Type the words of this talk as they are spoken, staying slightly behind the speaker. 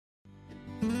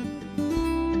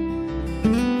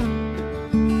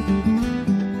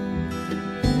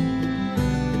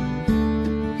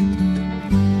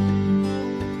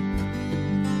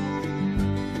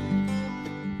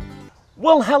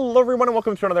Well, hello everyone and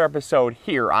welcome to another episode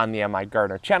here on the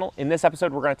MIgardener channel. In this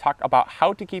episode, we're going to talk about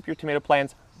how to keep your tomato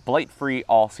plants blight-free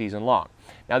all season long.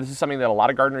 Now, this is something that a lot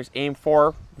of gardeners aim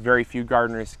for. Very few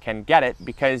gardeners can get it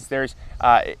because there's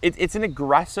it's an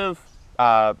aggressive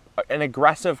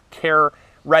care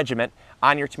regimen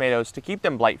on your tomatoes to keep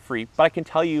them blight-free. But I can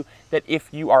tell you that if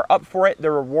you are up for it,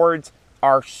 the rewards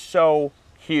are so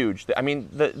huge. I mean,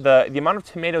 the amount of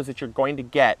tomatoes that you're going to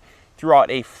get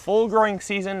throughout a full growing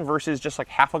season versus just like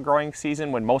half a growing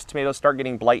season when most tomatoes start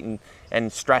getting blight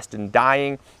and stressed and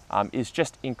dying is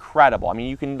just incredible. I mean,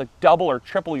 you can like double or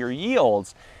triple your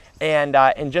yields and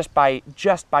just by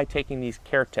taking these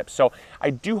care tips. So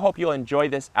I do hope you'll enjoy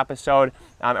this episode,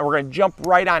 and we're going to jump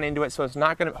right on into it. So it's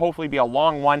not going to hopefully be a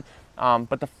long one,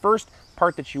 but the first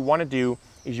part that you want to do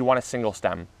is you want to single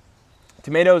stem.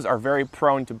 Tomatoes are very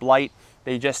prone to blight.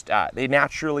 They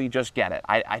naturally just get it.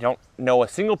 I don't know a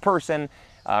single person,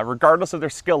 regardless of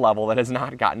their skill level, that has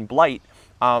not gotten blight.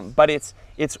 But it's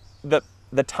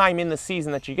the time in the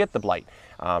season that you get the blight.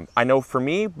 I know for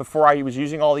me, before I was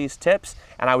using all these tips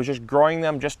and I was just growing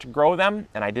them just to grow them,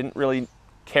 and I didn't really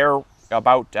care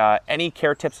about any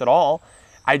care tips at all,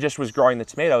 I just was growing the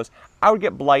tomatoes, I would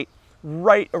get blight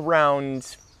right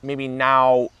around maybe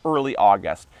now early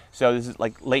August. So this is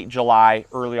like late July,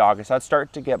 early August, I'd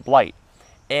start to get blight.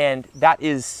 And that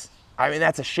is, I mean,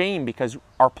 that's a shame because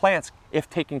our plants, if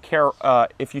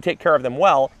you take care of them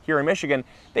well here in Michigan,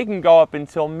 they can go up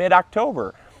until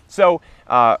mid-October. So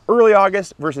early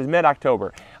August versus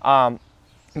mid-October,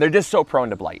 they're just so prone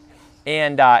to blight.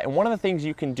 And one of the things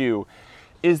you can do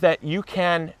is that you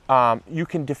can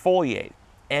defoliate.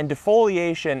 And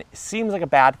defoliation seems like a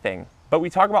bad thing, but we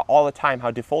talk about all the time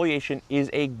how defoliation is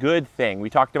a good thing. We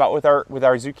talked about with our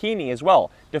zucchini as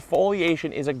well.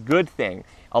 Defoliation is a good thing.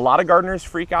 A lot of gardeners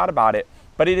freak out about it,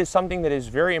 but it is something that is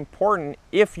very important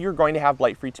if you're going to have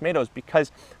blight-free tomatoes, because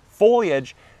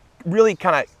foliage really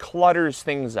kind of clutters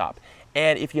things up.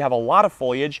 And if you have a lot of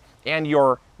foliage and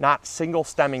you're not single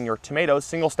stemming your tomatoes,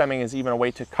 single stemming is even a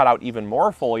way to cut out even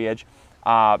more foliage,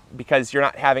 because you're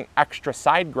not having extra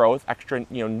side growth, extra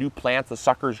new plants, the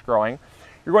suckers growing.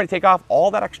 You're going to take off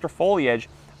all that extra foliage,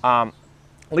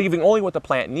 leaving only what the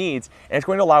plant needs, and it's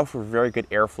going to allow for very good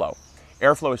airflow.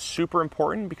 Airflow is super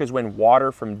important because when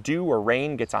water from dew or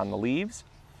rain gets on the leaves,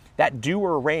 that dew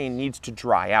or rain needs to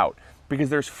dry out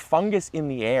because there's fungus in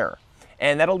the air.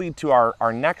 And that'll lead to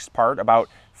our next part about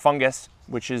fungus,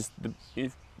 which is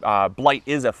blight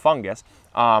is a fungus.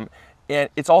 And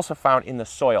it's also found in the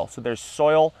soil. So there's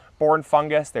soil-borne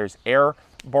fungus, there's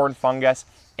air-borne fungus,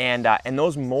 and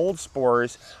those mold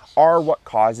spores are what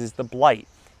causes the blight.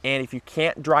 And if you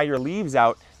can't dry your leaves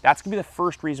out, that's gonna be the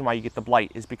first reason why you get the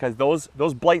blight, is because those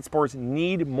blight spores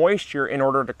need moisture in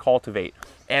order to cultivate.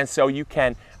 And so you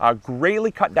can greatly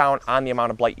cut down on the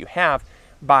amount of blight you have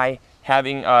by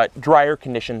having drier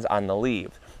conditions on the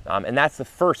leaves. And that's the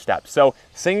first step. So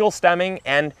single stemming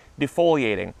and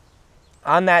defoliating.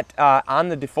 On that, on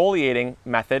the defoliating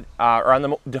method, or on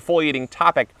the defoliating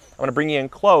topic, I'm gonna bring you in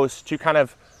close to kind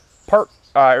of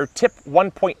or tip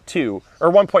 1.2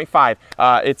 or 1.5.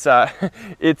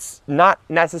 It's not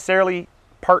necessarily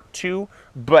part 2,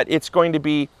 but it's going to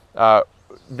be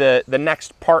the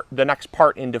next part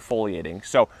in defoliating.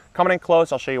 So coming in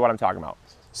close, I'll show you what I'm talking about.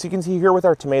 So you can see here with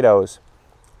our tomatoes,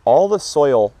 all the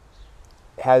soil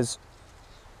has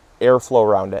airflow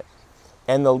around it,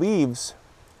 and the leaves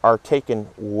are taken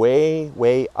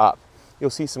way up. You'll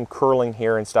see some curling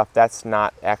here and stuff. That's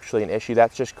not actually an issue.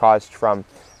 That's just caused from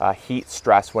heat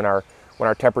stress when our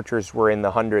temperatures were in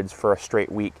the hundreds for a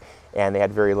straight week and they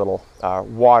had very little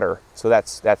water. So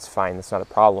that's fine. That's not a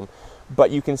problem.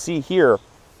 But you can see here,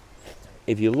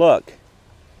 if you look,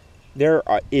 there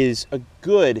is a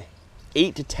good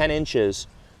 8 to 10 inches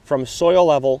from soil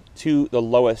level to the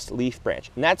lowest leaf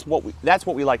branch, and that's what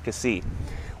we like to see.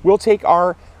 We'll take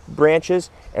our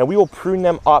branches and we will prune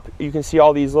them up. You can see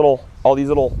all these little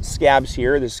scabs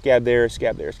here. There's scab there,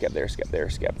 scab there, scab there, scab there,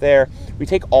 scab there. We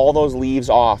take all those leaves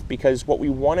off because what we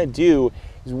want to do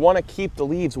is we want to keep the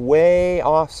leaves way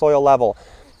off soil level.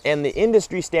 And the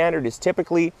industry standard is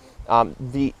typically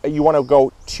you want to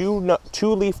go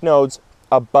two leaf nodes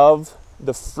above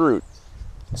the fruit.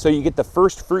 So you get the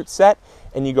first fruit set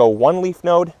and you go 1 leaf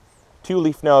node, 2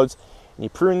 leaf nodes, and you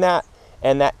prune that,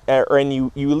 and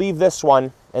you leave this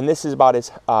one, and this is about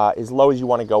as low as you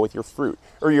want to go with your fruit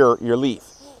or your leaf.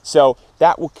 So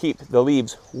that will keep the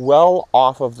leaves well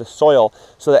off of the soil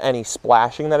so that any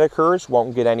splashing that occurs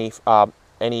won't get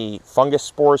any fungus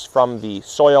spores from the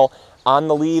soil on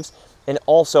the leaves, and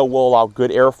also will allow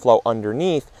good airflow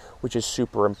underneath, which is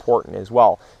super important as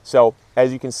well. So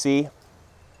as you can see,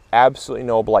 absolutely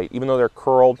no blight. Even though they're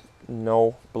curled,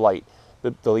 no blight.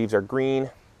 The leaves are green,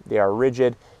 they are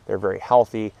rigid, they're very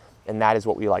healthy, and that is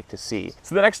what we like to see.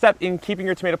 So the next step in keeping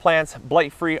your tomato plants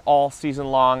blight-free all season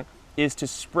long is to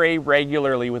spray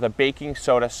regularly with a baking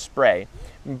soda spray.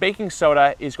 Baking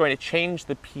soda is going to change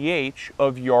the pH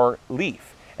of your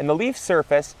leaf, and the leaf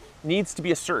surface needs to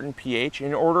be a certain pH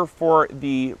in order for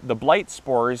the blight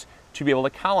spores to be able to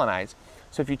colonize.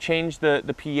 So if you change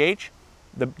the pH,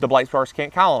 the blight spores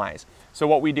can't colonize. So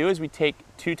what we do is we take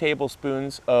 2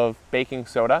 tablespoons of baking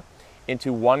soda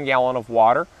into 1 gallon of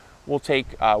water. We'll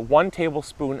take 1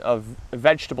 tablespoon of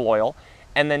vegetable oil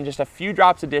and then just a few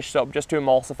drops of dish soap just to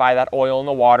emulsify that oil in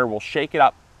the water. We'll shake it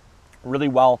up really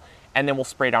well, and then we'll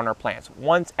spray down our plants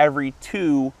once every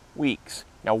 2 weeks.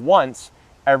 Now, once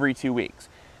every 2 weeks.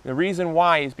 The reason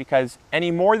why is because any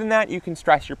more than that, you can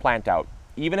stress your plant out.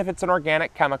 Even if it's an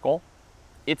organic chemical,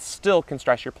 it still can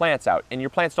stress your plants out. And your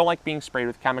plants don't like being sprayed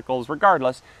with chemicals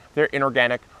regardless if they're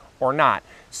inorganic or not.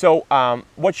 So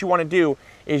what you want to do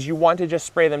is you want to just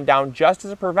spray them down just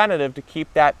as a preventative to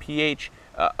keep that pH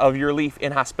of your leaf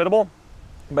inhospitable,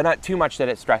 but not too much that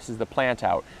it stresses the plant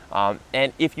out.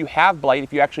 And if you have blight,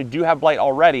 if you actually do have blight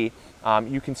already,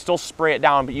 you can still spray it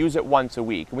down, but use it once a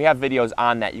week. We have videos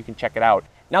on that, you can check it out.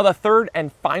 Now the third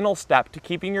and final step to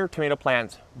keeping your tomato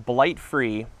plants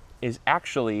blight-free is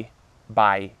actually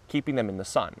by keeping them in the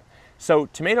sun. So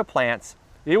tomato plants,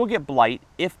 they will get blight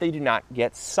if they do not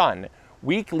get sun.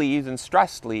 Weak leaves and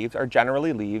stressed leaves are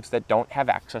generally leaves that don't have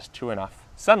access to enough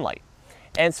sunlight.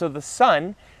 And so the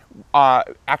sun,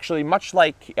 actually much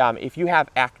like if you have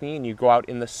acne and you go out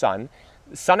in the sun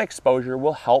exposure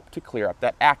will help to clear up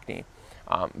that acne.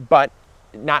 But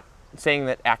not saying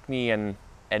that acne and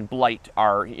blight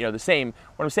are the same.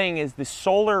 What I'm saying is the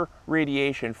solar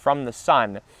radiation from the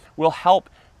sun will help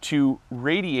to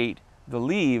radiate the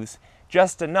leaves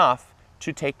just enough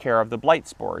to take care of the blight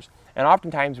spores. And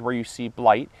oftentimes where you see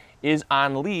blight is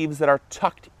on leaves that are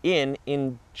tucked in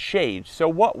shade. So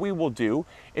what we will do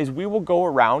is we will go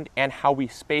around, and how we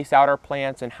space out our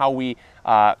plants and how we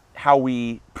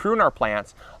prune our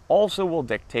plants also will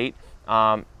dictate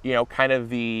kind of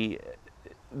the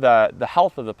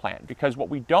health of the plant. Because what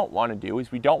we don't want to do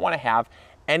is we don't want to have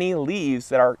any leaves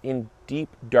that are in deep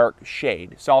dark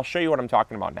shade. So I'll show you what I'm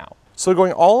talking about now. So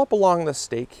going all up along the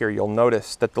stake here, you'll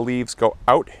notice that the leaves go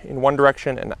out in one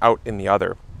direction and out in the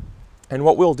other. And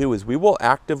what we'll do is we will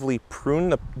actively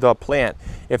prune the plant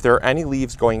if there are any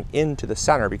leaves going into the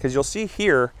center, because you'll see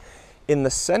here in the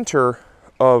center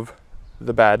of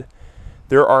the bed,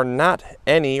 there are not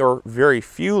any or very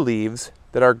few leaves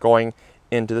that are going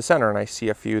into the center. And I see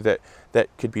a few that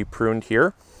could be pruned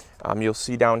here. You'll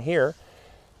see down here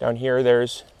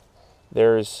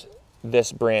there's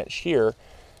this branch here.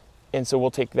 And so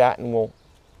we'll take that and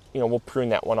we'll prune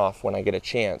that one off when I get a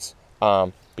chance,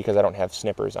 because I don't have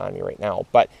snippers on me right now.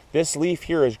 But this leaf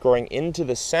here is growing into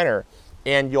the center,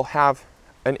 and you'll have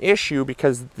an issue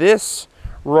because this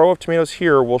row of tomatoes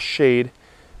here will shade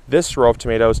this row of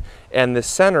tomatoes, and the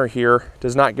center here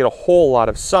does not get a whole lot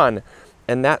of sun.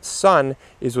 And that sun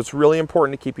is what's really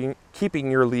important to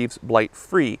keeping your leaves blight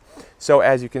free. So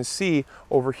as you can see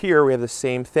over here, we have the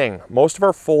same thing. Most of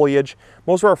our foliage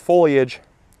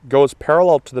goes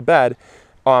parallel to the bed,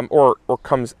 or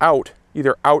comes out,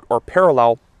 either out or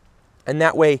parallel, and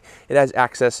that way it has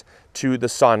access to the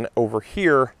sun over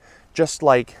here, just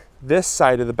like this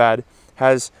side of the bed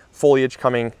has foliage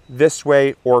coming this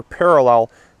way or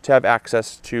parallel to have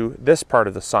access to this part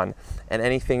of the sun. And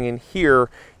anything in here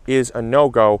is a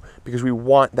no-go, because we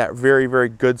want that very, very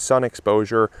good sun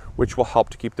exposure, which will help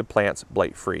to keep the plants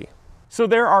blight free. So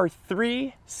there are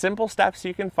 3 simple steps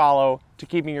you can follow to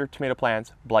keeping your tomato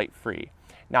plants blight free.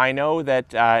 Now I know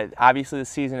that obviously the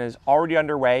season is already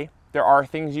underway. There are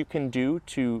things you can do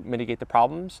to mitigate the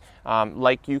problems,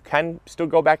 like you can still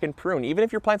go back and prune. Even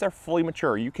if your plants are fully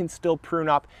mature, you can still prune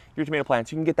up your tomato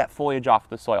plants. You can get that foliage off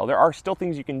the soil. There are still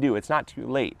things you can do. It's not too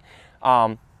late.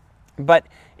 But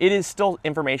it is still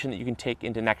information that you can take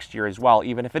into next year as well,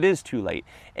 even if it is too late.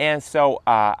 And so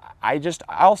I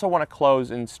also want to close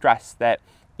and stress that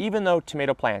even though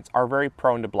tomato plants are very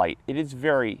prone to blight, it is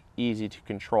very easy to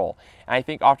control. And I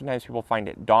think oftentimes people find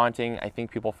it daunting. I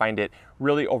think people find it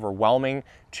really overwhelming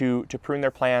to prune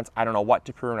their plants. I don't know what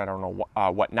to prune. I don't know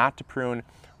what not to prune.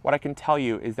 What I can tell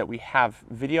you is that we have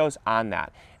videos on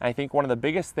that. And I think one of the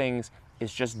biggest things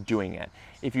is just doing it.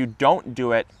 If you don't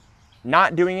do it,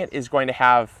 not doing it is going to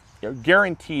have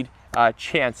guaranteed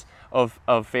chance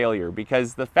of failure,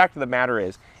 because the fact of the matter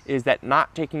is that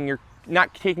not taking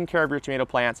care of your tomato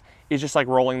plants is just like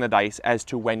rolling the dice as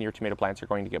to when your tomato plants are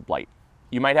going to get blight.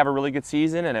 You might have a really good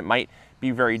season, and it might be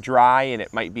very dry, and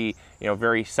it might be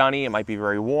very sunny, it might be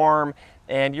very warm,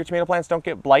 and your tomato plants don't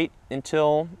get blight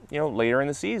until, you know, later in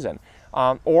the season.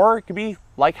 Or it could be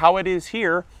like how it is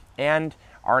here, and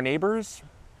our neighbors,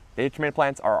 their tomato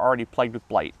plants are already plagued with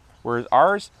blight, whereas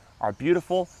ours are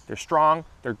beautiful, they're strong,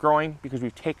 they're growing because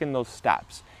we've taken those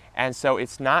steps. And so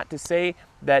it's not to say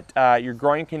that your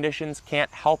growing conditions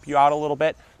can't help you out a little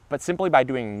bit, but simply by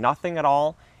doing nothing at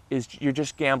all, you're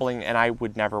just gambling, and I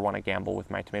would never want to gamble with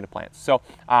my tomato plants. So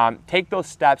take those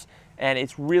steps, and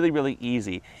it's really, really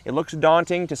easy. It looks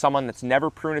daunting to someone that's never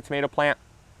pruned a tomato plant,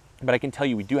 but I can tell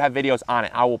you we do have videos on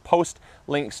it. I will post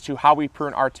links to how we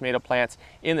prune our tomato plants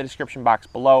in the description box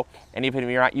below. And even if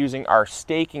you're not using our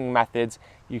staking methods,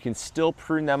 you can still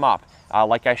prune them up.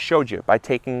 Like I showed you, by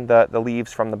taking the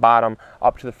leaves from the bottom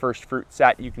up to the first fruit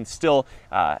set, you can still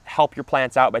help your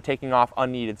plants out by taking off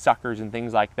unneeded suckers and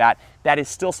things like that. That is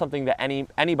still something that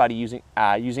anybody using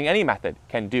any method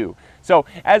can do. So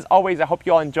as always, I hope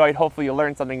you all enjoyed. Hopefully you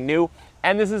learned something new.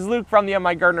 And this is Luke from the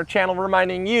MIgardener channel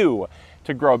reminding you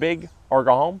to grow big or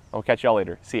go home. I'll catch y'all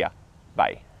later. See ya.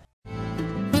 Bye.